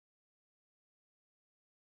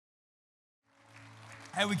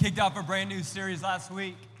Hey, we kicked off a brand new series last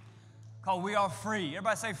week called We Are Free.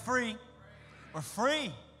 Everybody say free. We're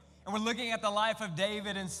free. And we're looking at the life of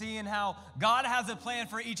David and seeing how God has a plan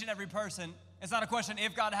for each and every person. It's not a question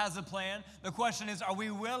if God has a plan. The question is, are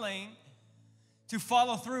we willing to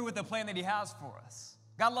follow through with the plan that he has for us?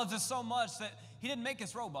 God loves us so much that he didn't make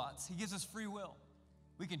us robots. He gives us free will.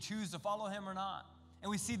 We can choose to follow him or not.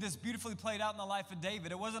 And we see this beautifully played out in the life of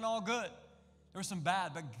David. It wasn't all good. There was some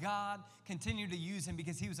bad, but God continued to use him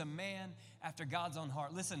because he was a man after God's own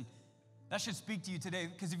heart. Listen, that should speak to you today,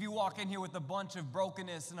 because if you walk in here with a bunch of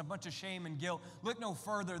brokenness and a bunch of shame and guilt, look no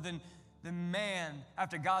further than the man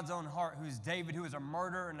after God's own heart, who's David, who is a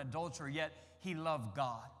murderer and adulterer, yet he loved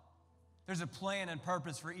God. There's a plan and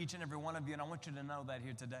purpose for each and every one of you, and I want you to know that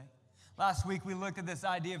here today. Last week, we looked at this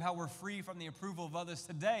idea of how we're free from the approval of others.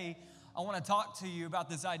 Today, I want to talk to you about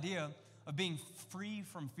this idea of being free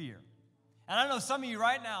from fear. And I know some of you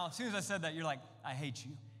right now, as soon as I said that, you're like, I hate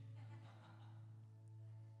you.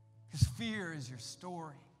 Because fear is your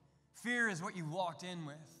story. Fear is what you walked in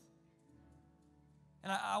with.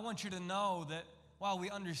 And I want you to know that while we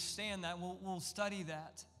understand that, we'll study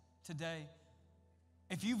that today.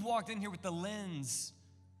 If you've walked in here with the lens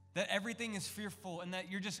that everything is fearful and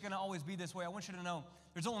that you're just going to always be this way, I want you to know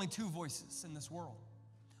there's only two voices in this world.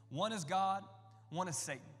 One is God, one is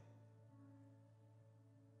Satan.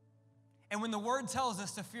 And when the word tells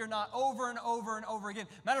us to fear not over and over and over again,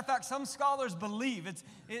 matter of fact, some scholars believe,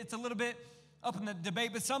 it's a little bit up in the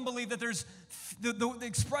debate, but some believe that there's the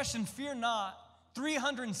expression fear not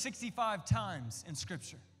 365 times in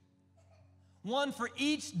Scripture. One for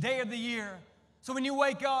each day of the year. So when you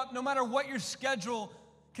wake up, no matter what your schedule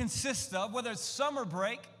consists of, whether it's summer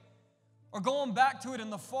break or going back to it in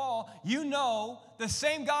the fall, you know the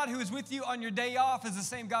same God who is with you on your day off is the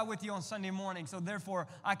same God with you on Sunday morning. So therefore,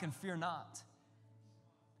 I can fear not.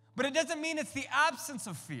 But it doesn't mean it's the absence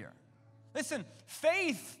of fear. Listen,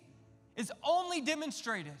 faith is only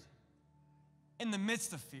demonstrated in the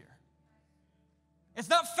midst of fear. It's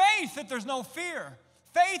not faith that there's no fear.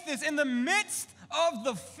 Faith is in the midst of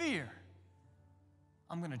the fear.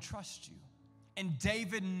 I'm going to trust you. And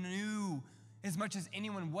David knew as much as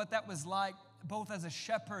anyone what that was like, both as a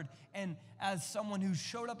shepherd and as someone who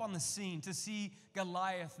showed up on the scene to see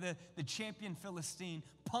Goliath, the champion Philistine,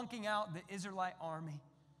 punking out the Israelite army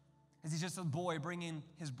as he's just a boy bringing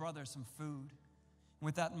his brother some food.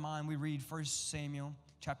 With that in mind, we read 1 Samuel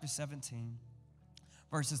chapter 17,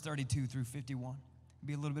 verses 32 through 51. It'll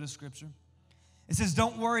be a little bit of scripture. It says,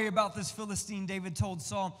 "Don't worry about this Philistine," David told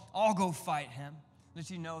Saul. "I'll go fight him."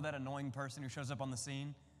 Did you know that annoying person who shows up on the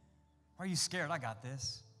scene? Why are you scared? I got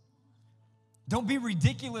this. "Don't be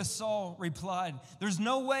ridiculous," Saul replied. "There's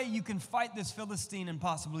no way you can fight this Philistine and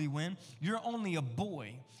possibly win. You're only a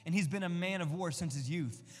boy, and he's been a man of war since his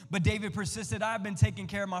youth." But David persisted. "I've been taking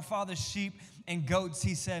care of my father's sheep and goats,"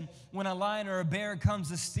 he said. "When a lion or a bear comes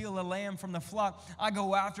to steal a lamb from the flock, I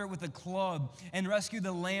go after it with a club and rescue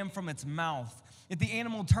the lamb from its mouth. If the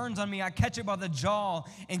animal turns on me, I catch it by the jaw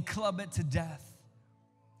and club it to death.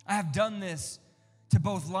 I have done this to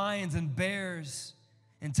both lions and bears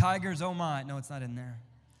and tigers." Oh my, no, it's not in there.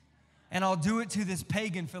 "And I'll do it to this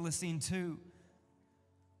pagan Philistine too.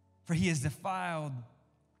 For he has defied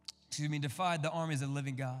the armies of the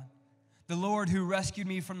living God. The Lord who rescued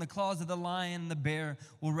me from the claws of the lion and the bear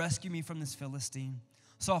will rescue me from this Philistine."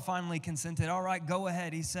 Saul finally consented. "All right, go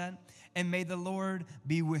ahead," he said, "and may the Lord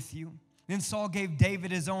be with you." Then Saul gave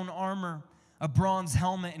David his own armor, a bronze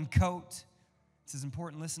helmet and coat. This is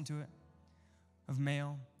important, listen to it, of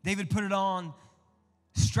mail. David put it on,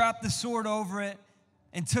 strapped the sword over it,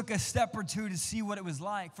 and took a step or two to see what it was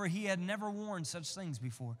like, for he had never worn such things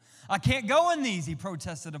before. "I can't go in these," he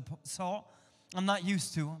protested to Saul. "I'm not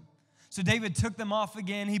used to them." So David took them off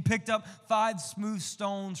again. He picked up 5 smooth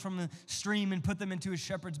stones from the stream and put them into his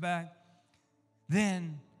shepherd's bag.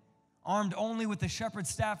 Then, armed only with the shepherd's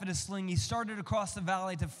staff and a sling, he started across the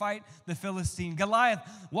valley to fight the Philistine. Goliath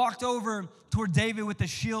walked over toward David with the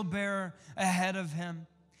shield bearer ahead of him,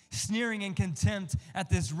 sneering in contempt at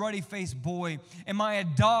this ruddy-faced boy. "Am I a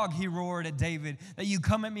dog," he roared at David, "that you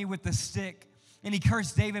come at me with the stick?" And he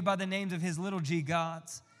cursed David by the names of his little g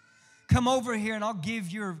gods. "Come over here and I'll give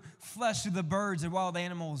your flesh to the birds and wild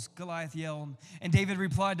animals," Goliath yelled. And David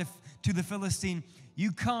replied to the Philistine,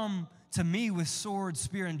 "You come to me with sword,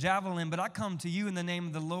 spear, and javelin, but I come to you in the name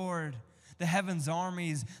of the Lord, the heaven's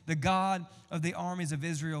armies, the God of the armies of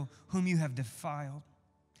Israel, whom you have defiled.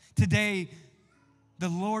 Today, the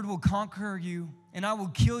Lord will conquer you, and I will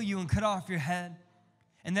kill you and cut off your head.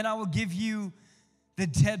 And then I will give you the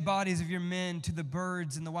dead bodies of your men to the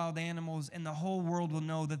birds and the wild animals, and the whole world will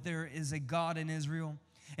know that there is a God in Israel.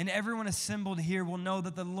 and everyone assembled here will know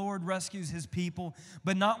that the Lord rescues his people,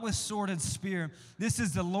 but not with sword and spear. This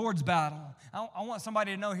is the Lord's battle. I want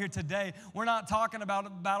somebody to know here today, we're not talking about a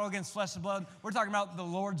battle against flesh and blood. We're talking about the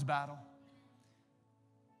Lord's battle.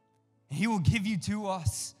 He will give you to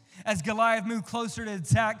us. As Goliath moved closer to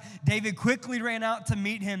attack, David quickly ran out to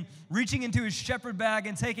meet him. Reaching into his shepherd bag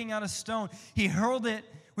and taking out a stone, he hurled it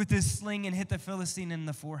with his sling and hit the Philistine in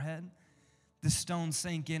the forehead. The stone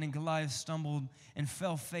sank in, and Goliath stumbled and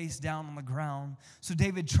fell face down on the ground. So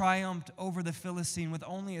David triumphed over the Philistine with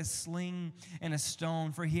only a sling and a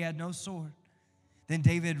stone, for he had no sword. Then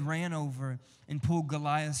David ran over and pulled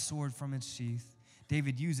Goliath's sword from its sheath.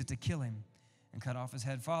 David used it to kill him and cut off his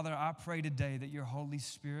head. Father, I pray today that your Holy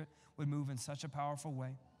Spirit would move in such a powerful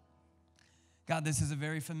way. God, this is a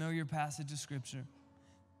very familiar passage of Scripture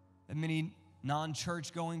that many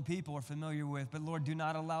non-church going people are familiar with. But Lord, do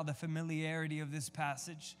not allow the familiarity of this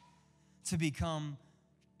passage to become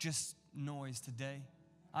just noise today.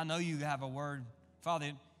 I know you have a word.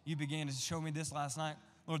 Father, you began to show me this last night.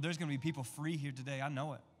 Lord, there's going to be people free here today. I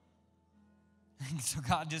know it. So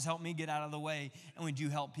God, just help me get out of the way, and would you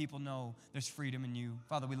help people know there's freedom in you.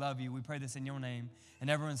 Father, we love you. We pray this in your name.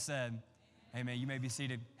 And everyone said, amen. You may be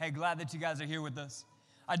seated. Hey, glad that you guys are here with us.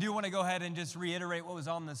 I do want to go ahead and just reiterate what was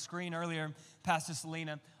on the screen earlier, Pastor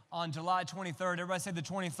Selena. On July 23rd, everybody say the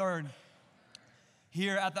 23rd,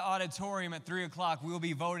 here at the auditorium at 3 o'clock, we will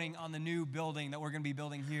be voting on the new building that we're going to be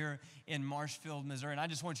building here in Marshfield, Missouri. And I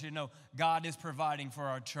just want you to know, God is providing for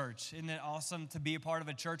our church. Isn't it awesome to be a part of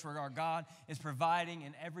a church where our God is providing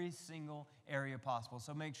in every single area possible?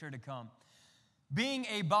 So make sure to come. Being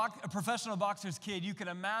a professional boxer's kid, you can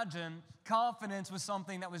imagine confidence was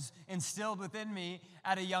something that was instilled within me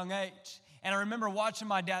at a young age. And I remember watching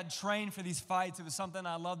my dad train for these fights. It was something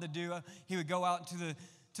I loved to do. He would go out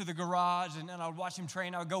to the garage, and I would watch him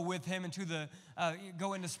train. I would go with him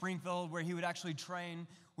go into Springfield, where he would actually train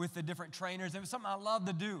with the different trainers. It was something I loved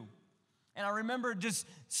to do. And I remember just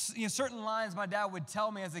certain lines my dad would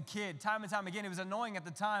tell me as a kid, time and time again. It was annoying at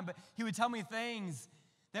the time, but he would tell me things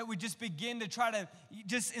that would just begin to try to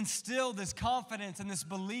just instill this confidence and this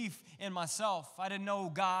belief in myself. I didn't know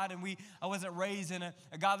God, and I wasn't raised in a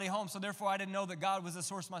godly home, so therefore I didn't know that God was the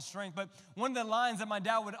source of my strength. But one of the lines that my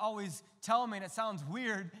dad would always tell me, and it sounds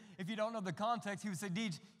weird if you don't know the context, he would say,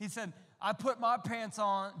 Deej, he said, I put my pants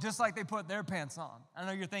on just like they put their pants on. I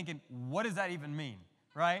know you're thinking, what does that even mean,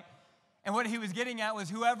 right? And what he was getting at was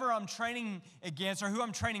whoever I'm training against, or who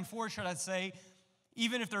I'm training for, should I say,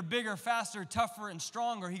 even if they're bigger, faster, tougher, and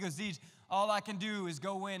stronger, he goes, Deej, all I can do is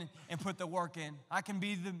go in and put the work in. I can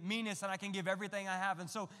be the meanest, and I can give everything I have. And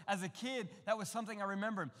so as a kid, that was something I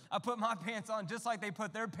remembered. I put my pants on just like they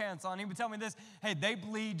put their pants on. He would tell me this, hey, they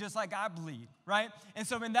bleed just like I bleed, right? And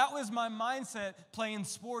so, that was my mindset playing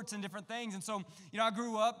sports and different things. And so, I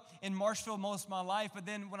grew up in Marshfield most of my life, but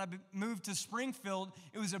then when I moved to Springfield,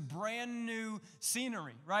 it was a brand new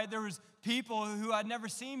scenery, right? There was people who I'd never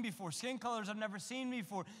seen before, skin colors I've never seen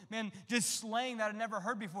before, man, just slang that I'd never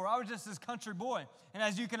heard before. I was just this country boy. And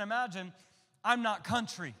as you can imagine, I'm not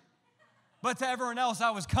country. But to everyone else,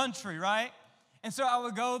 I was country, right? And so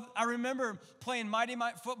I remember playing Mighty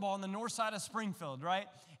Might football on the north side of Springfield, right?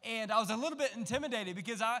 And I was a little bit intimidated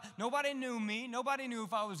because nobody knew me. Nobody knew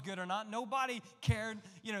if I was good or not. Nobody cared,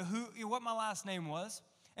 what my last name was.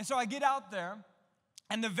 And so I get out there,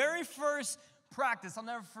 and the very first practice, I'll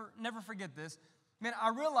never forget this. Man, I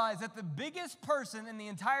realized that the biggest person in the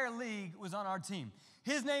entire league was on our team.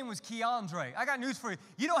 His name was Keandre. I got news for you.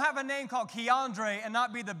 You don't have a name called Keandre and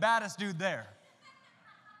not be the baddest dude there.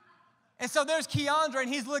 And so there's Keandre, and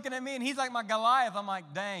he's looking at me, and he's like my Goliath. I'm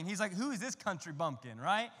like, dang. He's like, who is this country bumpkin,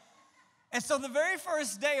 right? And so the very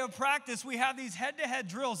first day of practice, we have these head-to-head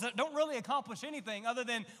drills that don't really accomplish anything other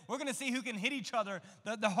than we're going to see who can hit each other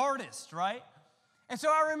the hardest, right? And so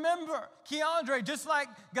I remember Keandre, just like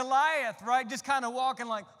Goliath, right, just kind of walking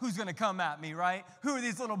like, who's going to come at me, right? Who are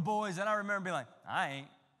these little boys? And I remember being like, I ain't.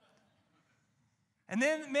 And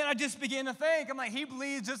then, man, I just began to think. I'm like, he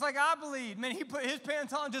bleeds just like I bleed. Man, he put his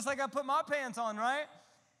pants on just like I put my pants on, right?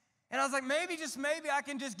 And I was like, maybe, just maybe I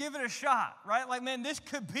can just give it a shot, right? Like, man, this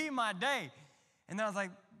could be my day. And then I was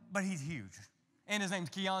like, but he's huge. And his name's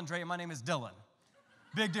Keandre, and my name is Dylan.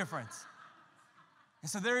 Big difference. And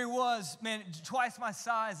so there he was, man, twice my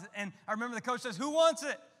size. And I remember the coach says, who wants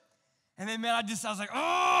it? And then, man, I was like,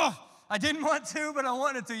 oh, I didn't want to, but I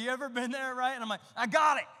wanted to. You ever been there, right? And I'm like, I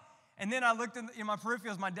got it. And then I looked in my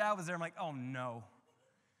peripherals. My dad was there. I'm like, oh, no,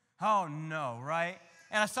 right?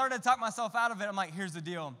 And I started to talk myself out of it. I'm like, here's the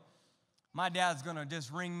deal. My dad's going to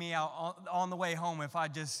just ring me out on the way home if I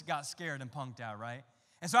just got scared and punked out, right?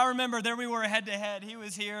 And so I remember there we were head-to-head. He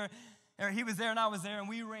was here. he was there and I was there, and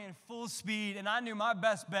we ran full speed, and I knew my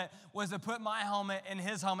best bet was to put my helmet in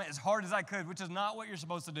his helmet as hard as I could, which is not what you're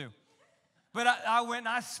supposed to do. But I went and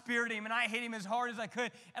I speared him, and I hit him as hard as I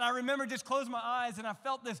could, and I remember just closing my eyes, and I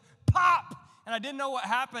felt this pop, and I didn't know what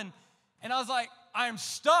happened, and I was like, I am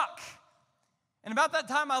stuck. And about that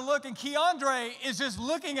time, I look, and Keandre is just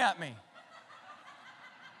looking at me.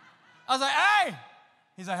 I was like, hey.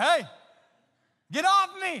 He's like, hey, get off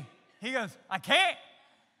me. He goes, I can't.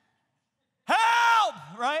 Help,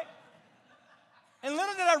 right? And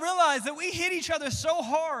little did I realize that we hit each other so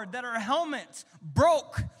hard that our helmets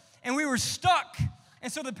broke and we were stuck.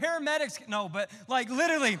 And so the paramedics, no, but like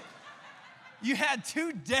literally, you had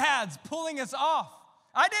two dads pulling us off.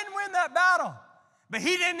 I didn't win that battle, but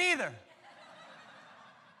he didn't either.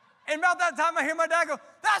 And about that time, I hear my dad go,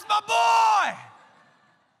 that's my boy.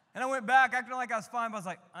 And I went back acting like I was fine, but I was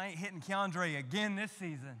like, I ain't hitting Keandre again this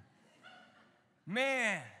season.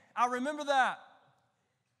 Man, I remember that.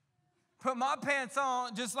 Put my pants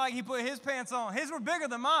on just like he put his pants on. His were bigger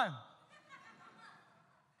than mine.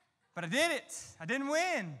 But I did it. I didn't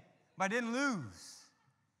win, but I didn't lose.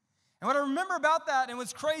 And what I remember about that, and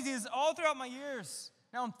what's crazy, is all throughout my years,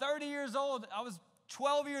 now I'm 30 years old. I was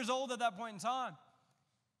 12 years old at that point in time.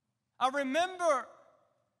 I remember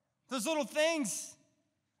those little things.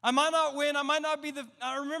 I might not win. I might not be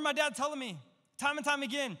I remember my dad telling me time and time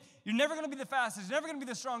again, you're never going to be the fastest. You're never going to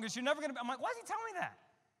be the strongest. You're never going to be. I'm like, why is he telling me that?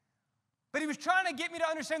 But he was trying to get me to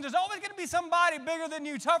understand there's always going to be somebody bigger than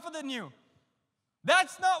you, tougher than you.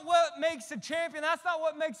 That's not what makes a champion. That's not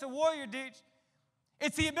what makes a warrior, Deej.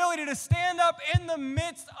 It's the ability to stand up in the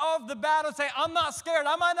midst of the battle and say, I'm not scared.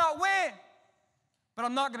 I might not win, but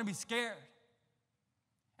I'm not going to be scared.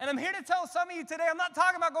 And I'm here to tell some of you today, I'm not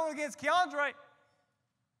talking about going against Keandre.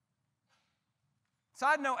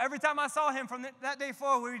 Side note, every time I saw him from that day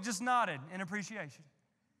forward, we just nodded in appreciation.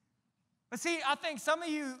 But see, I think some of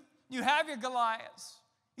you have your Goliaths.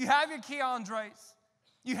 You have your Keandres.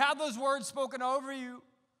 You have those words spoken over you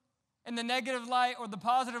in the negative light or the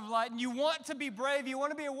positive light, and you want to be brave, you want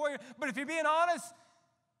to be a warrior, but if you're being honest,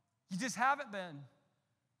 you just haven't been.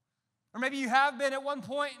 Or maybe you have been at one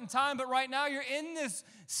point in time, but right now you're in this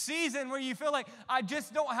season where you feel like, I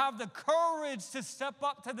just don't have the courage to step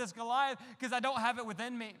up to this Goliath because I don't have it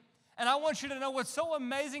within me. And I want you to know what's so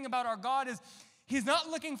amazing about our God is He's not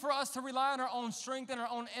looking for us to rely on our own strength and our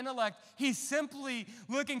own intellect. He's simply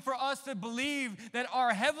looking for us to believe that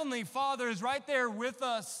our Heavenly Father is right there with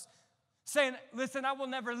us, saying, listen, I will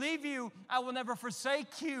never leave you. I will never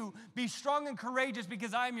forsake you. Be strong and courageous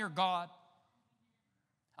because I am your God.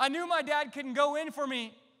 I knew my dad couldn't go in for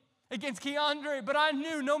me against Keandre, but I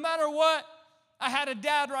knew no matter what, I had a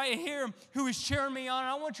dad right here who was cheering me on.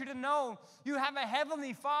 And I want you to know you have a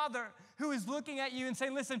Heavenly Father who is looking at you and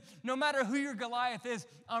saying, listen, no matter who your Goliath is,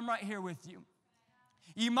 I'm right here with you.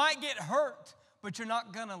 You might get hurt, but you're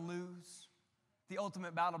not going to lose the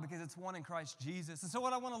ultimate battle because it's won in Christ Jesus. And so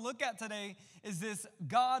what I want to look at today is this: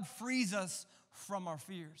 God frees us from our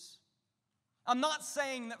fears. I'm not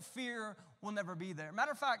saying that fear will never be there.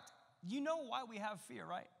 Matter of fact, you know why we have fear,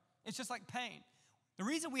 right? It's just like pain. The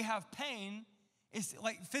reason we have pain is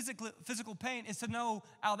like physical pain is to know,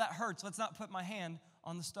 ow, that hurts. Let's not put my hand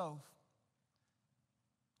on the stove.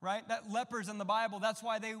 Right? That lepers in the Bible, that's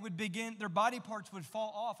why they would begin, their body parts would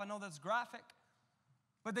fall off. I know that's graphic.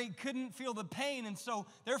 But they couldn't feel the pain, and so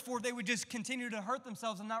therefore they would just continue to hurt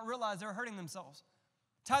themselves and not realize they were hurting themselves.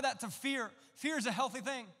 Tie that to fear. Fear is a healthy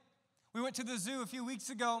thing. We went to the zoo a few weeks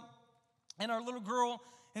ago, and our little girl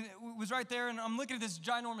was right there, and I'm looking at this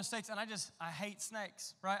ginormous snakes, and I hate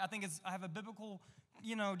snakes, right? I have a biblical,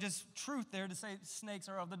 just truth there to say snakes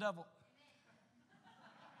are of the devil.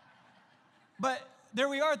 But there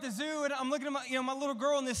we are at the zoo, and I'm looking at my little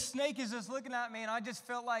girl, and this snake is just looking at me, and I just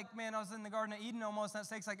felt like, man, I was in the Garden of Eden almost, and that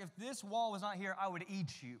snake's like, if this wall was not here, I would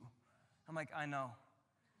eat you. I'm like, I know.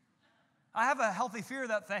 I have a healthy fear of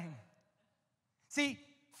that thing. See,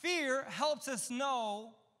 fear helps us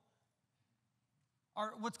know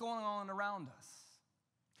what's going on around us.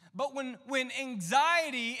 But when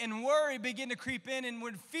anxiety and worry begin to creep in, and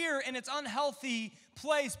when fear in its unhealthy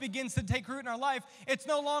place begins to take root in our life, it's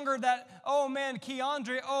no longer that, oh man,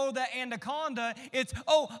 Keandre, oh, that anaconda. It's,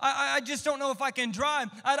 oh, I just don't know if I can drive.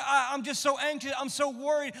 I'm just so anxious. I'm so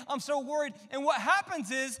worried. And what happens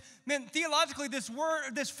is, man, theologically,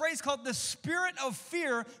 this phrase called the spirit of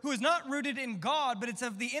fear, who is not rooted in God, but it's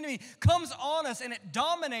of the enemy, comes on us and it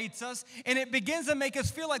dominates us, and it begins to make us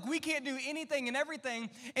feel like we can't do anything and everything,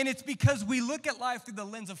 and it's because we look at life through the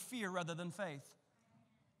lens of fear rather than faith.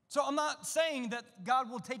 So I'm not saying that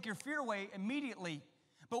God will take your fear away immediately,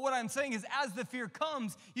 But what I'm saying is as the fear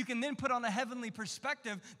comes, you can then put on a heavenly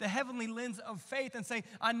perspective, the heavenly lens of faith and say,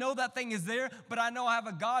 I know that thing is there, but I know I have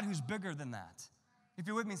a God who's bigger than that. If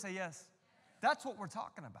you're with me, say yes. That's what we're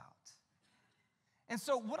talking about. And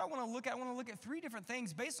so what I want to look at three different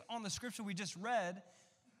things based on the scripture we just read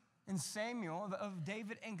in Samuel of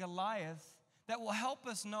David and Goliath that will help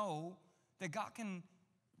us know that God can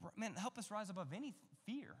help us rise above any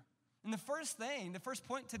fear. And the first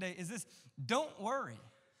point today is this: don't worry.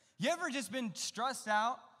 You ever just been stressed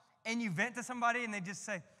out and you vent to somebody and they just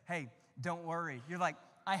say, hey, don't worry. You're like,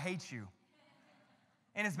 I hate you.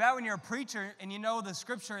 And it's bad when you're a preacher and you know the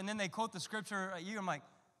scripture and then they quote the scripture at you. I'm like,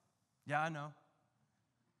 yeah, I know.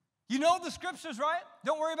 You know the scriptures, right?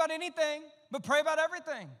 Don't worry about anything, but pray about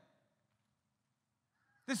everything.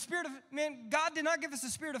 The spirit of, God did not give us a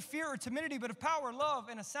spirit of fear or timidity, but of power, love,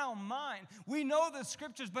 and a sound mind. We know the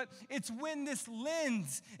scriptures, but it's when this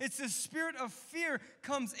lens, it's the spirit of fear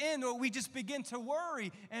comes in, or we just begin to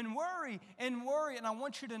worry and worry and worry. And I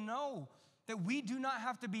want you to know that we do not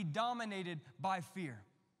have to be dominated by fear.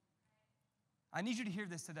 I need you to hear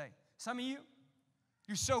this today. Some of you,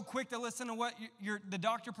 you're so quick to listen to what the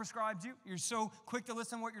doctor prescribes you. You're so quick to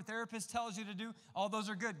listen to what your therapist tells you to do. All those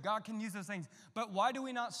are good. God can use those things. But why do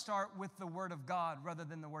we not start with the word of God rather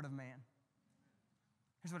than the word of man?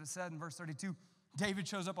 Here's what it said in verse 32. David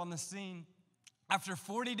shows up on the scene after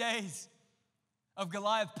 40 days of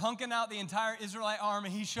Goliath punking out the entire Israelite army.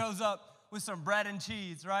 He shows up with some bread and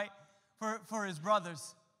cheese, right, for his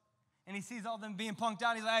brothers. And he sees all them being punked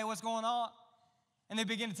out. He's like, hey, what's going on? And they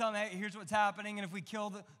begin to tell him, hey, here's what's happening. And if we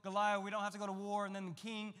kill Goliath, we don't have to go to war. And then the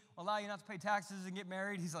king will allow you not to pay taxes and get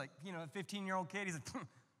married. He's like, a 15-year-old kid. He's like,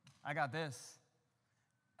 I got this.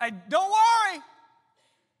 Hey, don't worry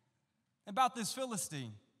about this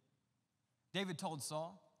Philistine. David told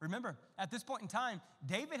Saul. Remember, at this point in time,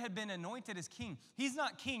 David had been anointed as king. He's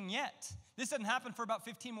not king yet. This doesn't happen for about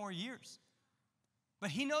 15 more years.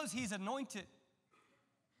 But he knows he's anointed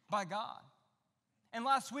by God. And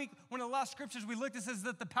last week, one of the last scriptures we looked at says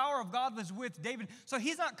that the power of God was with David. So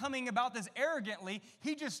he's not coming about this arrogantly.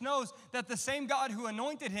 He just knows that the same God who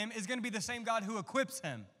anointed him is going to be the same God who equips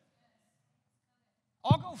him.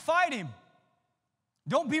 I'll go fight him.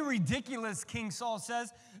 Don't be ridiculous, King Saul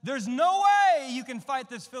says. There's no way you can fight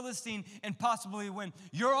this Philistine and possibly win.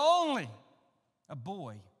 You're only a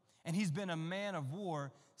boy, and he's been a man of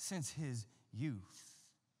war since his youth.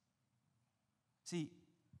 See,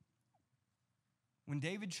 when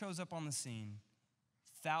David shows up on the scene,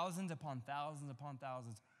 thousands upon thousands upon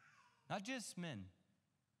thousands, not just men,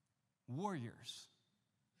 warriors,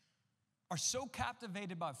 are so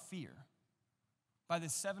captivated by fear, by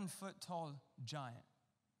this 7-foot-tall giant,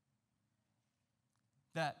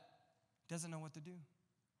 that doesn't know what to do.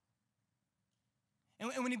 And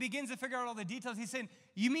when he begins to figure out all the details, he's saying,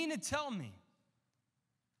 you mean to tell me,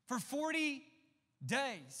 for 40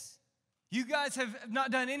 days, you guys have not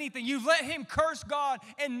done anything. You've let him curse God,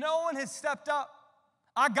 and no one has stepped up.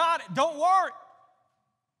 I got it. Don't worry.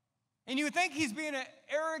 And you would think he's being an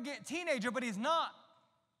arrogant teenager, but he's not.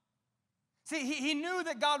 See, he knew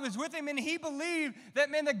that God was with him, and he believed that,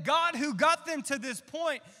 the God who got them to this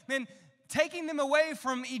point, taking them away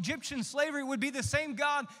from Egyptian slavery would be the same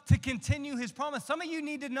God to continue his promise. Some of you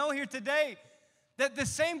need to know here today that the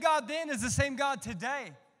same God then is the same God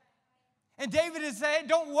today. And David is saying,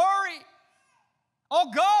 don't worry. I'll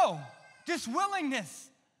go. Just willingness.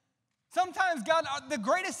 Sometimes, God, the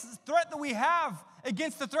greatest threat that we have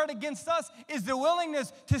against the threat against us is the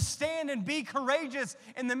willingness to stand and be courageous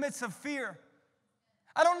in the midst of fear.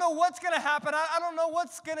 I don't know what's going to happen. I don't know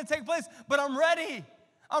what's going to take place, but I'm ready.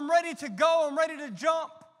 I'm ready to go. I'm ready to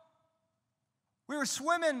jump. We were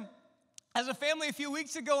swimming as a family a few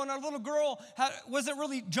weeks ago, and our little girl wasn't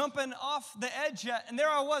really jumping off the edge yet. And there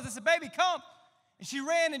I was. I said, baby, come. And she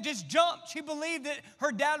ran and just jumped. She believed that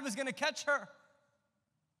her dad was going to catch her.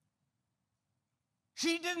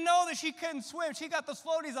 She didn't know that she couldn't swim. She got those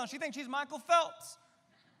floaties on. She thinks she's Michael Phelps.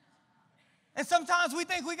 And sometimes we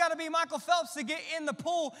think we got to be Michael Phelps to get in the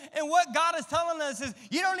pool. And what God is telling us is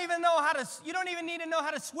you don't even need to know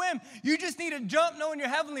how to swim. You just need to jump knowing your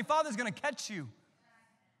heavenly Father is going to catch you.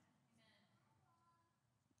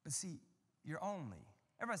 But see, you're only.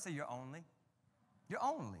 Everybody say you're only. You're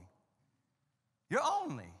only. You're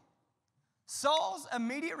only. Saul's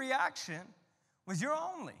immediate reaction was you're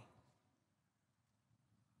only.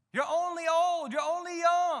 You're only old. You're only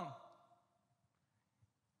young.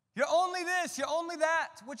 You're only this. You're only that.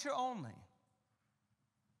 What's your only?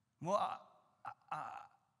 Well,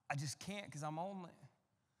 I just can't because I'm only.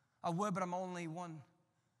 I would, but I'm only one.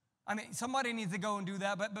 I mean, somebody needs to go and do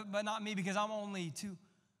that, but not me because I'm only two.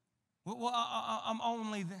 Well, I'm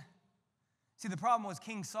only See, the problem was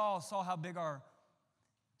King Saul saw how big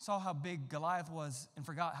Goliath was and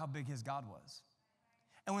forgot how big his God was.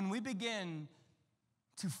 And when we begin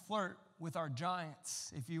to flirt with our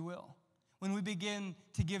giants, if you will, when we begin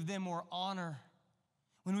to give them more honor,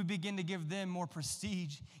 when we begin to give them more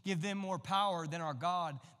prestige, give them more power than our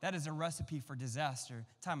God, that is a recipe for disaster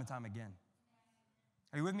time and time again.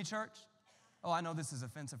 Are you with me, church? Oh, I know this is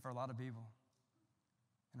offensive for a lot of people.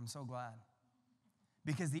 And I'm so glad.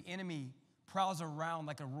 Because the enemy prowls around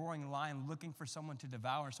like a roaring lion looking for someone to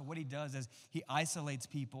devour. So what he does is he isolates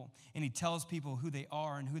people and he tells people who they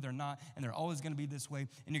are and who they're not, and they're always going to be this way,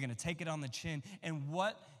 and you're going to take it on the chin. And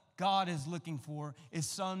what God is looking for is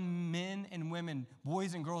some men and women,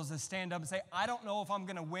 boys and girls that stand up and say, I don't know if I'm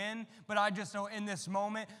going to win, but I just know in this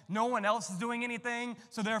moment, no one else is doing anything,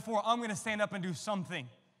 so therefore I'm going to stand up and do something.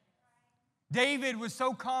 David was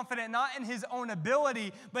so confident, not in his own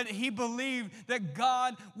ability, but he believed that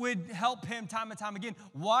God would help him time and time again.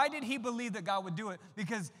 Why did he believe that God would do it?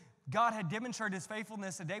 Because God had demonstrated his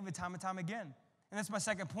faithfulness to David time and time again. And that's my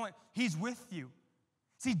second point. He's with you.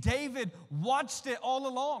 See, David watched it all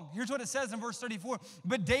along. Here's what it says in verse 34.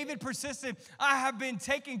 But David persisted, I have been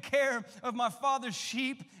taking care of my father's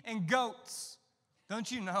sheep and goats.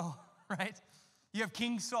 Don't you know, right? You have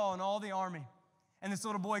King Saul and all the army. And this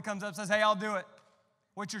little boy comes up and says, hey, I'll do it.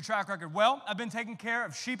 What's your track record? Well, I've been taking care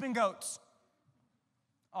of sheep and goats.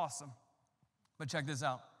 Awesome. But check this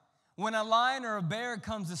out. When a lion or a bear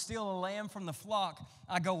comes to steal a lamb from the flock,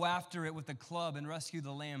 I go after it with a club and rescue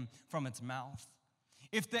the lamb from its mouth.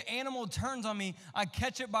 If the animal turns on me, I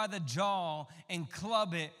catch it by the jaw and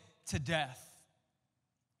club it to death.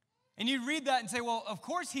 And you read that and say, well, of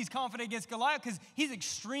course he's confident against Goliath because he's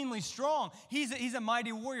extremely strong. He's a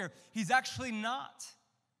mighty warrior. He's actually not.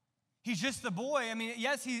 He's just a boy. I mean,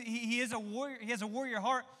 yes, he is a warrior. He has a warrior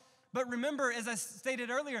heart. But remember, as I stated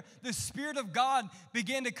earlier, the Spirit of God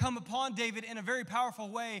began to come upon David in a very powerful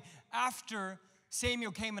way after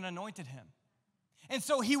Samuel came and anointed him. And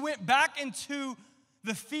so he went back into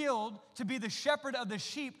the field to be the shepherd of the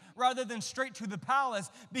sheep rather than straight to the palace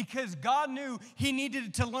because God knew he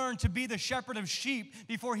needed to learn to be the shepherd of sheep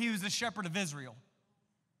before he was the shepherd of Israel.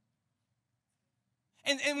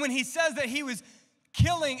 And when he says that he was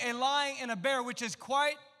killing a lion and a bear, which is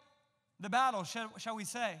quite the battle, shall we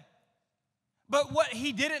say. But what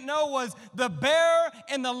he didn't know was the bear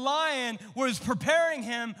and the lion was preparing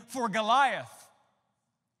him for Goliath.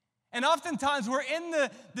 And oftentimes we're in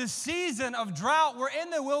the season of drought. We're in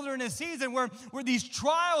the wilderness season where these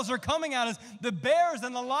trials are coming at us. The bears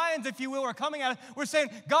and the lions, if you will, are coming at us. We're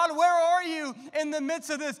saying, God, where are you in the midst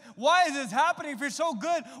of this? Why is this happening if you're so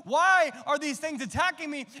good? Why are these things attacking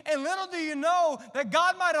me? And little do you know that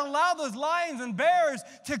God might allow those lions and bears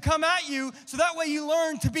to come at you so that way you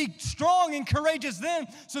learn to be strong and courageous then.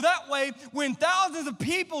 So that way when thousands of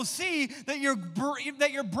people see that you're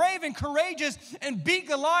brave and courageous and beat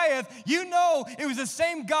Goliath, you know it was the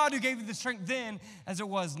same God who gave you the strength then as it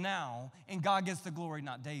was now, and God gets the glory,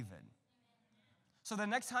 not David. So the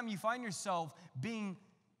next time you find yourself being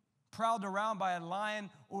prowled around by a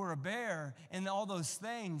lion or a bear and all those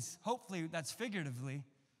things, hopefully that's figuratively,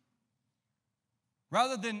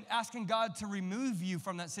 rather than asking God to remove you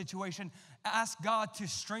from that situation, ask God to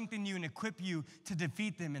strengthen you and equip you to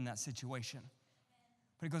defeat them in that situation.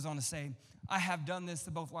 But it goes on to say, I have done this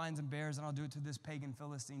to both lions and bears, and I'll do it to this pagan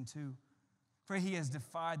Philistine too. For he has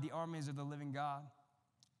defied the armies of the living God.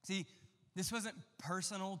 See, this wasn't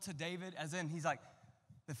personal to David, as in he's like,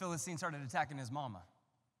 the Philistine started attacking his mama.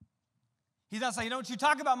 He's not saying, don't you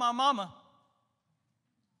talk about my mama.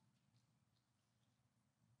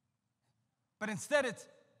 But instead it's,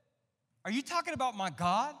 are you talking about my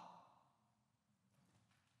God?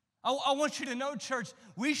 I want you to know, church,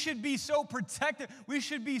 we should be so protective. We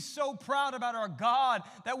should be so proud about our God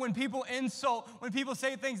that when people insult, when people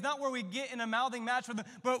say things, not where we get in a mouthing match with them,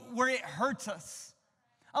 but where it hurts us.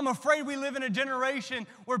 I'm afraid we live in a generation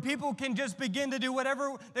where people can just begin to do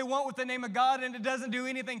whatever they want with the name of God, and it doesn't do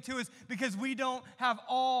anything to us because we don't have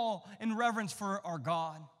awe and reverence for our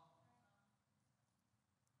God.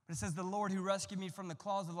 But it says, the Lord who rescued me from the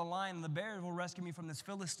claws of the lion and the bear will rescue me from this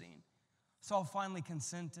Philistine. Saul finally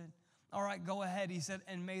consented. All right, go ahead, he said,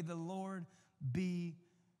 and may the Lord be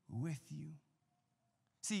with you.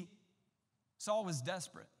 See, Saul was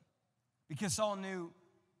desperate because Saul knew,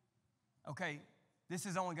 okay, this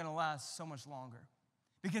is only going to last so much longer.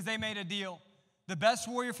 Because they made a deal. The best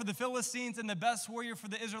warrior for the Philistines and the best warrior for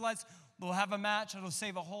the Israelites will have a match. It'll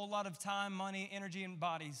save a whole lot of time, money, energy, and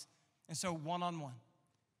bodies. And so one-on-one.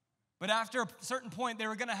 But after a certain point, they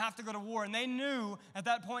were going to have to go to war. And they knew at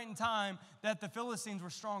that point in time that the Philistines were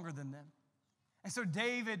stronger than them. And so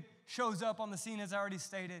David shows up on the scene, as I already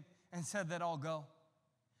stated, and said that I'll go.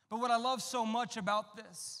 But what I love so much about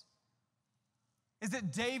this is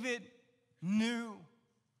that David knew.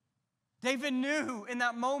 David knew in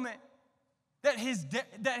that moment that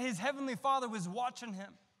his heavenly Father was watching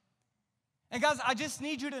him. And guys, I just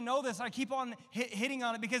need you to know this. I keep on hitting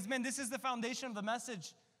on it because, man, this is the foundation of the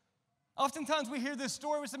message. Oftentimes we hear this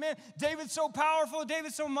story, we say, man, David's so powerful,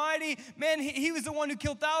 David's so mighty. Man, he was the one who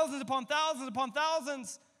killed thousands upon thousands upon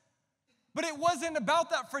thousands. But it wasn't about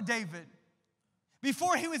that for David.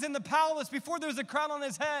 Before he was in the palace, before there was a crown on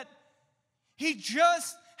his head, he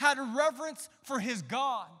just had reverence for his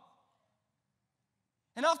God.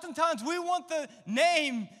 And oftentimes we want the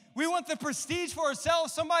name, we want the prestige for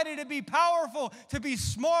ourselves, somebody to be powerful, to be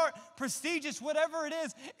smart, prestigious, whatever it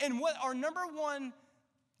is. And what our number one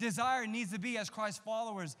desire needs to be as Christ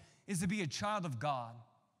followers is to be a child of God.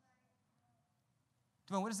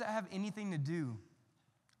 What does that have anything to do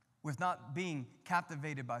with not being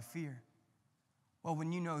captivated by fear? Well,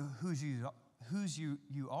 when you know whose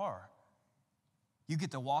you are, you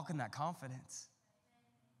get to walk in that confidence.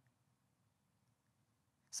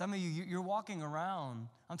 Some of you, you're walking around.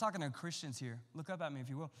 I'm talking to Christians here. Look up at me if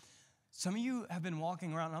you will. Some of you have been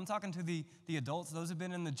walking around, and I'm talking to the adults, those who have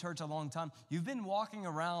been in the church a long time. You've been walking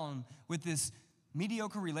around with this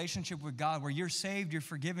mediocre relationship with God where you're saved, you're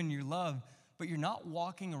forgiven, you're loved, but you're not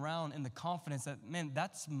walking around in the confidence that, man,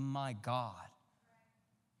 that's my God.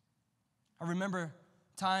 I remember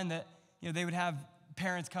a time that, they would have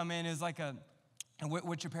parents come in. It was like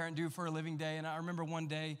what's your parent do for a living day? And I remember one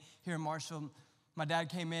day here in Marshall, my dad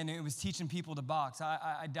came in and it was teaching people to box.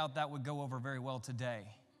 I doubt that would go over very well today.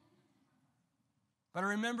 But I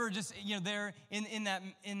remember just, there in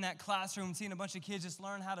that classroom, seeing a bunch of kids just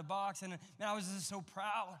learn how to box. And man, I was just so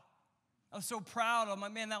proud. I was so proud. I'm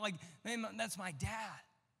like, man, that's my dad.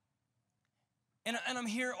 And I'm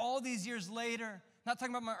here all these years later, not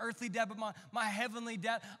talking about my earthly dad, but my heavenly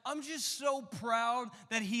dad. I'm just so proud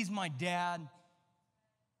that he's my dad.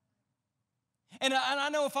 And I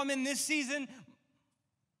know if I'm in this season,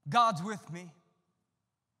 God's with me.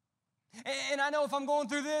 And I know if I'm going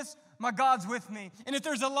through this, my God's with me. And if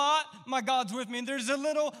there's a lot, my God's with me. And there's a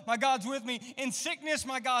little, my God's with me. In sickness,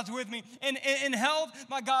 my God's with me. In health,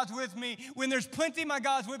 my God's with me. When there's plenty, my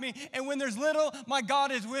God's with me. And when there's little, my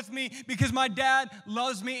God is with me because my dad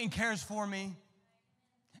loves me and cares for me.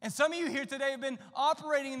 And some of you here today have been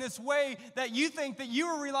operating in this way that you think that you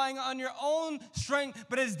are relying on your own strength.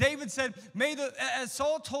 But as David said, as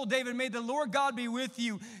Saul told David, may the Lord God be with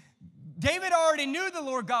you. David already knew the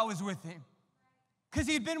Lord God was with him because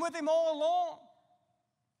he'd been with him all along.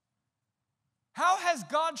 How has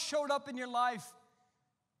God showed up in your life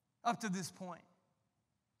up to this point?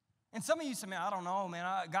 And some of you say, man, I don't know, man.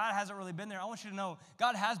 God hasn't really been there. I want you to know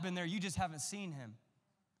God has been there. You just haven't seen him.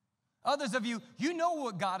 Others of you, you know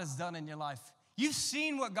what God has done in your life. You've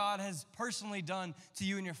seen what God has personally done to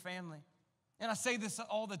you and your family. And I say this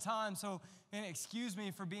all the time, so excuse me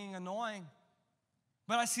for being annoying.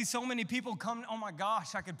 But I see so many people come, oh my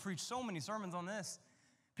gosh, I could preach so many sermons on this.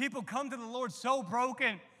 People come to the Lord so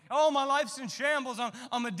broken. Oh, my life's in shambles.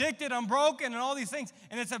 I'm addicted, I'm broken, and all these things.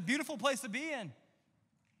 And it's a beautiful place to be in.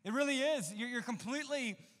 It really is. You're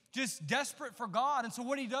completely just desperate for God. And so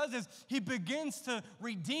what he does is he begins to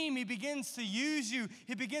redeem. He begins to use you.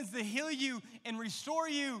 He begins to heal you and restore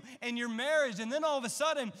you in your marriage. And then all of a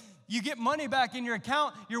sudden, you get money back in your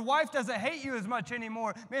account. Your wife doesn't hate you as much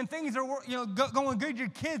anymore. Man, things are going good. Your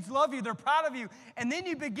kids love you. They're proud of you. And then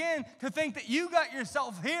you begin to think that you got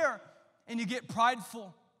yourself here, and you get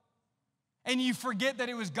prideful. And you forget that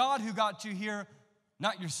it was God who got you here,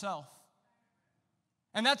 not yourself.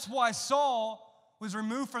 And that's why Saul was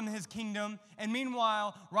removed from his kingdom. And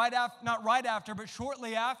meanwhile, but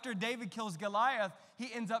shortly after David kills Goliath,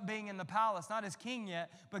 he ends up being in the palace. Not as king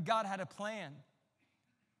yet, but God had a plan.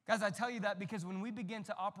 Guys, I tell you that because when we begin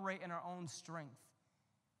to operate in our own strength,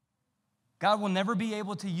 God will never be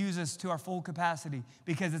able to use us to our full capacity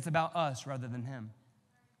because it's about us rather than him.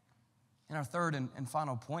 And our third and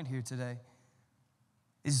final point here today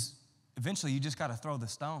is eventually you just got to throw the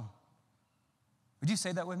stone. Would you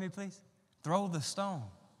say that with me, please? Throw the stone.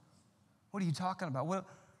 What are you talking about?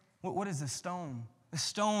 What is the stone? The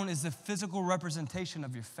stone is the physical representation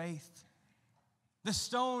of your faith. The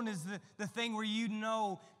stone is the thing where you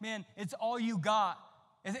know, man, it's all you got.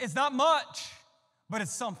 It's not much, but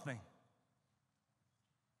it's something.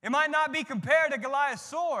 It might not be compared to Goliath's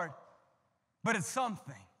sword, but it's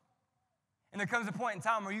something. And there comes a point in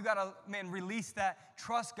time where you got to, release that,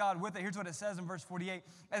 trust God with it. Here's what it says in verse 48.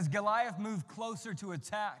 As Goliath moved closer to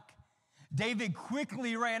attack, David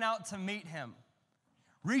quickly ran out to meet him.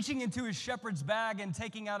 Reaching into his shepherd's bag and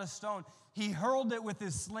taking out a stone, he hurled it with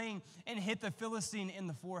his sling and hit the Philistine in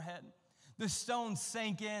the forehead. The stone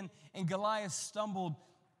sank in, and Goliath stumbled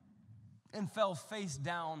and fell face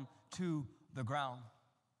down to the ground.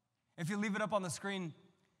 If you leave it up on the screen,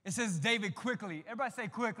 it says David quickly. Everybody say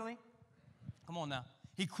quickly. Come on now.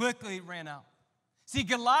 He quickly ran out. See,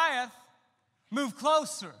 Goliath moved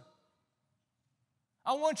closer.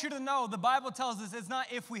 I want you to know the Bible tells us it's not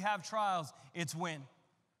if we have trials, it's when.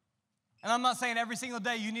 And I'm not saying every single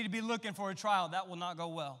day you need to be looking for a trial. That will not go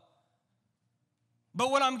well.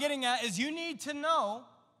 But what I'm getting at is you need to know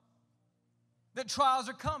that trials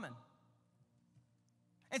are coming.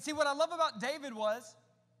 And see, what I love about David was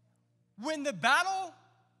when the battle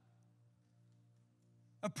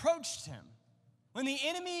approached him, when the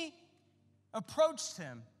enemy approached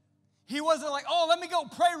him, he wasn't like, oh, let me go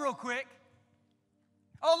pray real quick.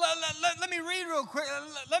 Oh, let me read real quick.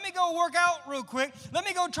 Let me go work out real quick. Let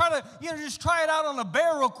me go try to, just try it out on a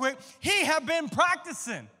bear real quick. He had been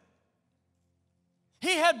practicing.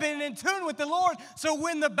 He had been in tune with the Lord. So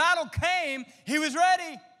when the battle came, he was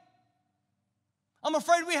ready. I'm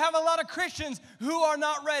afraid we have a lot of Christians who are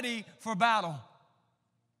not ready for battle.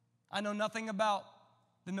 I know nothing about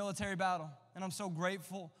the military battle, and I'm so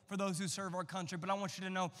grateful for those who serve our country, but I want you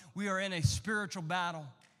to know we are in a spiritual battle.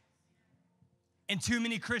 And too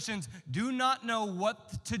many Christians do not know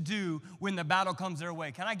what to do when the battle comes their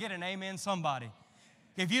way. Can I get an amen, somebody?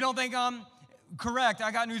 If you don't think I'm correct,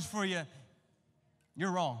 I got news for you.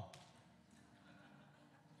 You're wrong.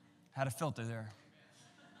 Had a filter there.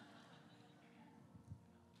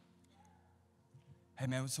 Hey,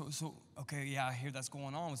 man, okay, yeah, I hear that's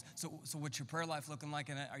going on. So what's your prayer life looking like?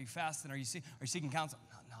 And are you fasting? Are you seeking counsel?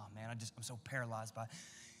 No, man, I'm so paralyzed by it.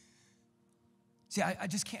 See, I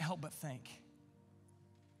just can't help but think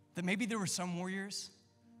that maybe there were some warriors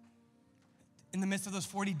in the midst of those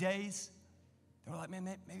 40 days. They were like, man,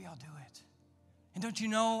 maybe I'll do it. And don't you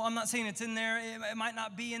know, I'm not saying it's in there. It might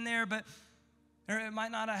not be in there, or it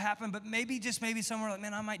might not have happened, but maybe somewhere like,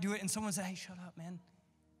 man, I might do it. And someone said, hey, shut up, man.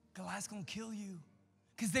 Goliath's going to kill you.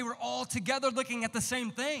 Because they were all together looking at the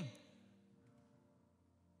same thing.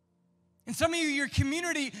 And some of you, your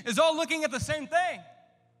community is all looking at the same thing.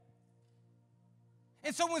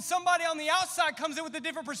 And so when somebody on the outside comes in with a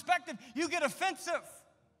different perspective, you get offensive.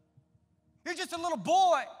 You're just a little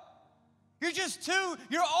boy. You're just two.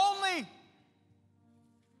 You're only.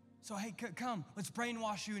 So, hey, come. Let's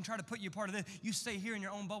brainwash you and try to put you part of this. You stay here in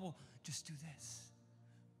your own bubble. Just do this.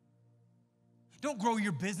 Don't grow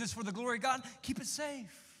your business for the glory of God. Keep it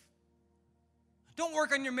safe. Don't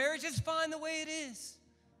work on your marriage. It's fine the way it is.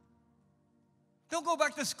 Don't go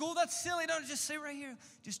back to school. That's silly. Don't just stay right here.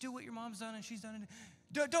 Just do what your mom's done and she's done it.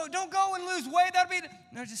 Don't go and lose weight.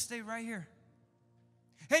 No, just stay right here.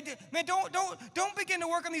 Hey, man, don't begin to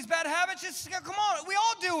work on these bad habits. Just come on. We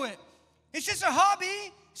all do it. It's just a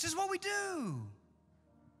hobby. It's just what we do.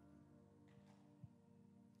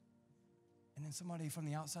 And then somebody from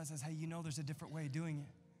the outside says, hey, there's a different way of doing it.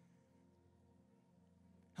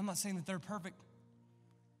 I'm not saying that they're perfect.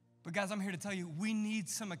 But guys, I'm here to tell you, we need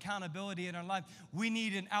some accountability in our life. We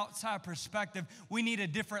need an outside perspective. We need a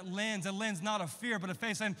different lens, a lens not of fear, but of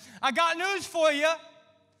faith. Saying, I got news for you.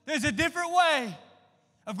 There's a different way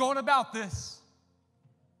of going about this.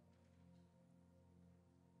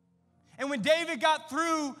 And when David got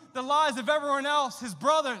through the lies of everyone else, his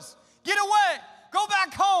brothers, get away. Go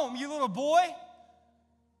back home, you little boy.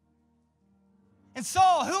 And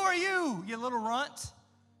Saul, who are you, you little runt?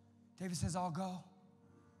 David says, I'll go.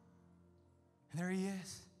 And there he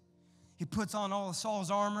is. He puts on all of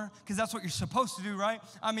Saul's armor, because that's what you're supposed to do, right?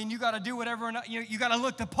 You got to do whatever, you got to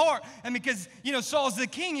look the part. And because, Saul's the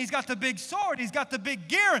king, he's got the big sword, he's got the big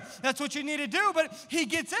gear. That's what you need to do. But he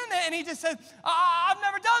gets in there and he just says, I've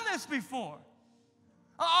never done this before.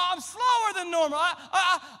 I'm slower than normal.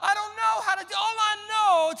 I don't know how to do. All I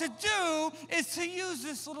know to do is to use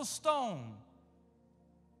this little stone.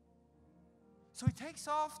 So he takes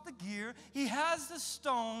off the gear. He has the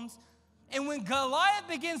stones. And when Goliath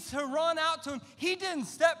begins to run out to him, he didn't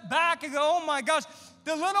step back and go, oh my gosh.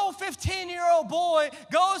 The little 15-year-old boy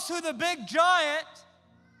goes to the big giant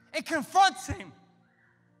and confronts him.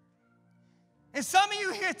 And some of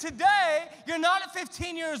you here today, you're not at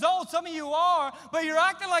 15 years old. Some of you are, but you're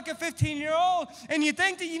acting like a 15-year-old. And you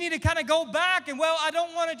think that you need to kind of go back and, well, I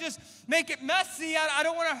don't want to just make it messy. I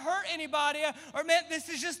don't want to hurt anybody. Or, man, this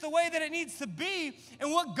is just the way that it needs to be.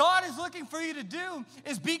 And what God is looking for you to do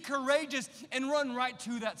is be courageous and run right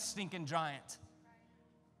to that stinking giant.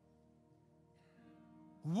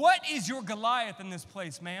 What is your Goliath in this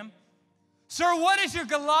place, ma'am? Sir, what is your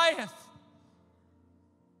Goliath?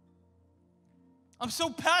 I'm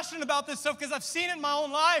so passionate about this stuff because I've seen it in my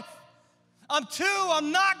own life.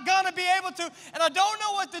 I'm not going to be able to, and I don't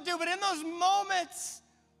know what to do, but in those moments,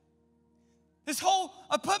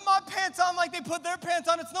 I put my pants on like they put their pants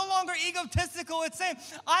on. It's no longer egotistical. It's saying,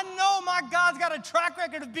 I know my God's got a track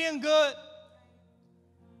record of being good.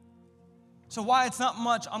 So why it's not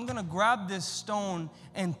much, I'm going to grab this stone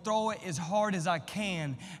and throw it as hard as I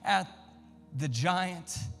can at the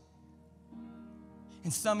giant.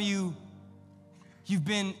 And some of you, you've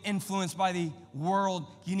been influenced by the world.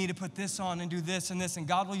 You need to put this on and do this and this, and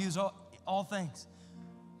God will use all things.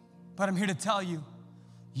 But I'm here to tell you,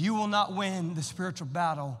 you will not win the spiritual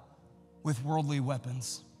battle with worldly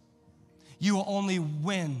weapons. You will only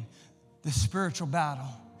win the spiritual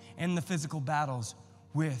battle and the physical battles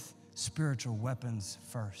with spiritual weapons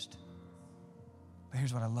first. But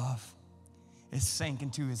here's what I love. It sank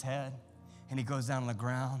into his head, and he goes down on the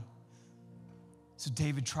ground. So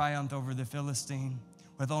David triumphed over the Philistine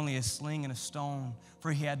with only a sling and a stone,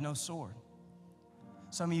 for he had no sword.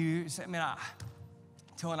 Some of you say, man,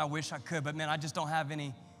 Dylan, I wish I could, but man, I just don't have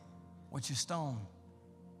any. What's your stone?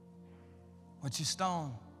 What's your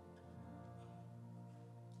stone?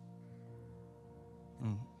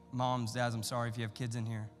 And moms, dads, I'm sorry if you have kids in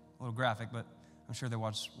here. A little graphic, but I'm sure they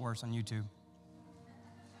watch worse on YouTube.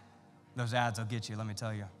 Those ads will get you, let me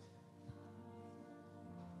tell you.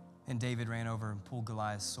 And David ran over and pulled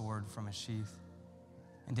Goliath's sword from his sheath.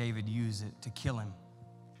 And David used it to kill him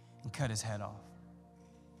and cut his head off.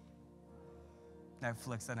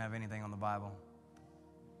 Netflix doesn't have anything on the Bible.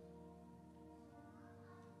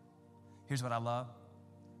 Here's what I love.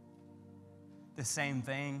 The same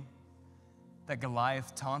thing that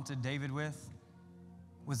Goliath taunted David with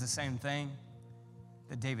was the same thing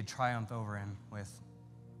that David triumphed over him with.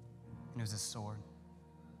 And it was his sword.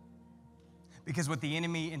 Because what the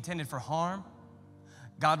enemy intended for harm,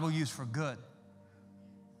 God will use for good.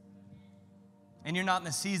 And you're not in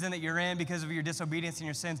the season that you're in because of your disobedience and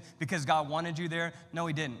your sins, because God wanted you there. No,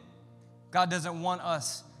 he didn't. God doesn't want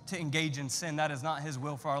us to engage in sin. That is not his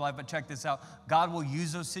will for our life. But check this out. God will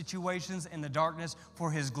use those situations in the darkness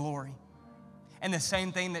for his glory. And the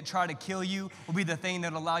same thing that tried to kill you will be the thing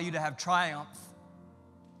that will allow you to have triumph.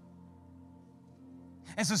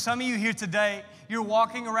 And so some of you here today, you're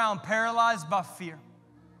walking around paralyzed by fear.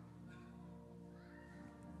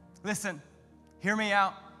 Listen, hear me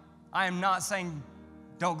out. I am not saying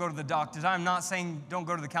don't go to the doctors. I am not saying don't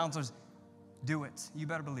go to the counselors. Do it. You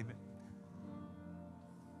better believe it.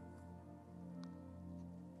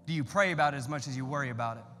 Do you pray about it as much as you worry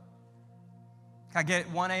about it? Can I get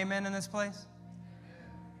one amen in this place?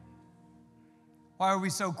 Why are we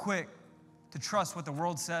so quick to trust what the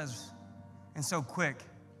world says and so quick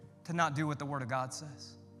to not do what the Word of God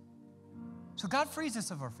says? So God frees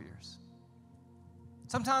us of our fears.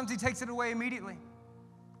 Sometimes he takes it away immediately.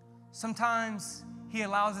 Sometimes he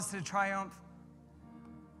allows us to triumph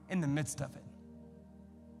in the midst of it.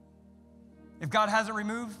 If God hasn't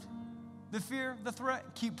removed the fear, the threat,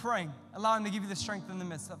 keep praying. Allow him to give you the strength in the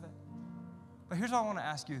midst of it. But here's what I want to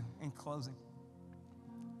ask you in closing.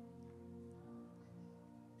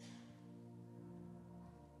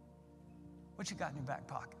 What you got in your back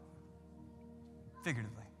pocket?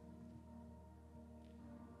 Figuratively.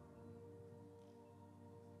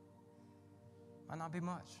 Might not be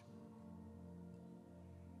much.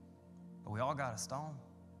 But we all got a stone.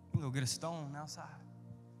 You can go get a stone outside.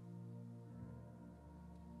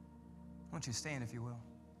 I want you to stand, if you will.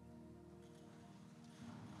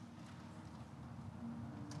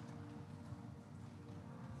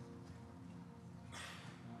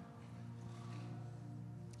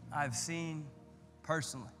 I've seen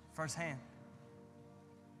personally, firsthand,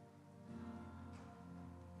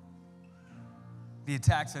 the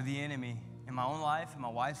attacks of the enemy in my own life, in my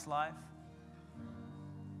wife's life,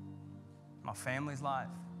 my family's life,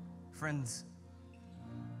 friends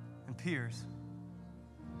and peers.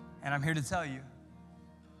 And I'm here to tell you,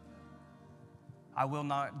 I will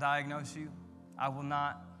not diagnose you. I will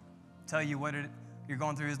not tell you what you're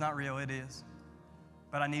going through is not real. It is.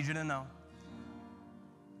 But I need you to know,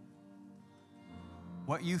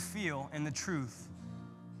 what you feel and the truth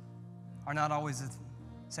are not always the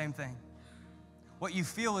same thing. What you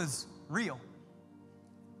feel is real.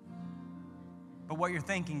 But what you're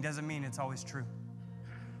thinking doesn't mean it's always true.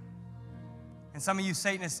 And some of you,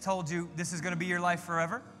 Satan has told you this is going to be your life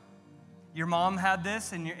forever. Your mom had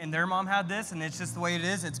this, and their mom had this, and it's just the way it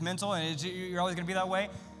is. It's mental, and you're always going to be that way.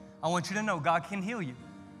 I want you to know God can heal you.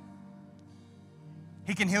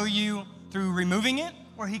 He can heal you through removing it,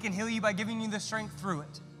 or He can heal you by giving you the strength through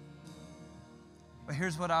it. But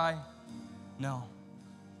here's what I know.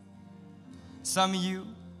 Some of you,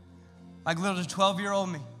 like little 12-year-old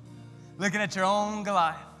me, looking at your own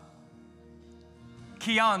Goliath.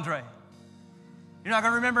 Keandre. You're not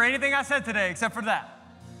going to remember anything I said today except for that.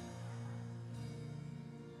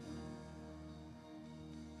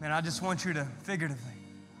 Man, I just want you to figuratively,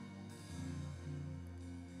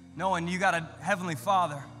 knowing you got a heavenly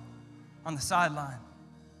Father on the sideline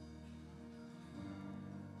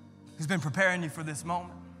who's been preparing you for this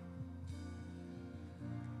moment.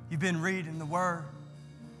 You've been reading the Word.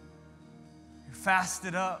 You're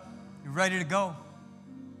fasted up. You're ready to go.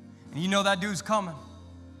 And you know that dude's coming.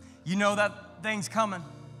 You know that thing's coming.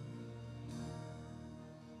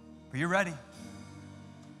 But you're ready.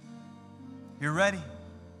 You're ready.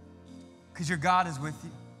 Because your God is with you.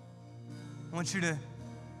 I want you to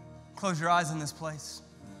close your eyes in this place.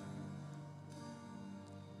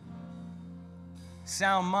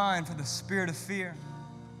 Sound mind for the spirit of fear.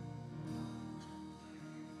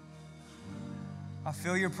 I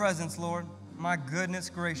feel your presence, Lord. My goodness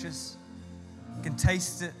gracious. I can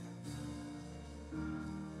taste it.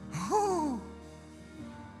 Whew.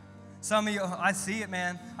 Some of you, I see it,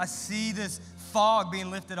 man. I see this fog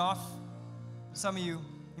being lifted off. Some of you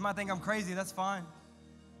might think I'm crazy. That's fine.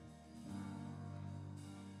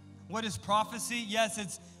 What is prophecy? Yes,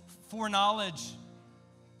 it's foreknowledge.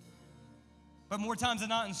 But more times than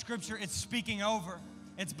not in Scripture, it's speaking over.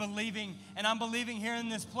 It's believing. And I'm believing here in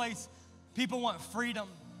this place, people want freedom.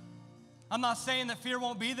 I'm not saying that fear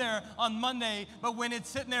won't be there on Monday, but when it's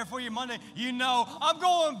sitting there for you Monday, you know, I'm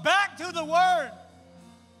going back to the Word.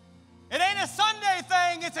 It ain't a Sunday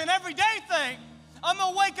thing, it's an everyday thing. I'm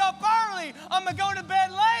going to wake up early. I'm going to go to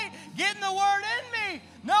bed late, getting the Word in me.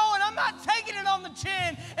 No, and I'm not taking it on the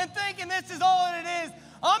chin and thinking this is all that it is.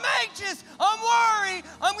 I'm anxious. I'm worried.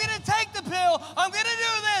 I'm going to take the pill. I'm going to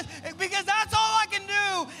do this because that's all I can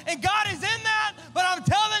do. And God is in that, but I'm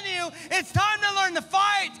telling you, it's time to learn to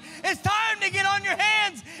fight. It's time to get on your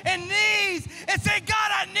hands and knees and say, God,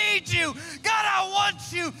 I need you. God, I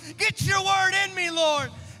want you. Get your Word in me,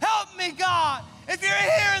 Lord. Help me, God. If you're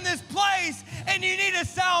here in this place and you need a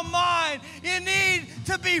sound mind, you need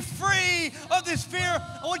to be free of this fear,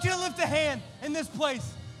 I want you to lift a hand in this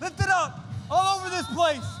place. Lift it up all over this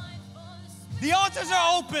place. The altars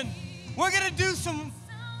are open. We're going to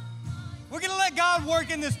let God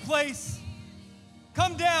work in this place.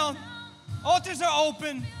 Come down. Altars are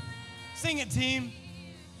open. Sing it, team.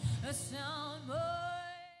 A sound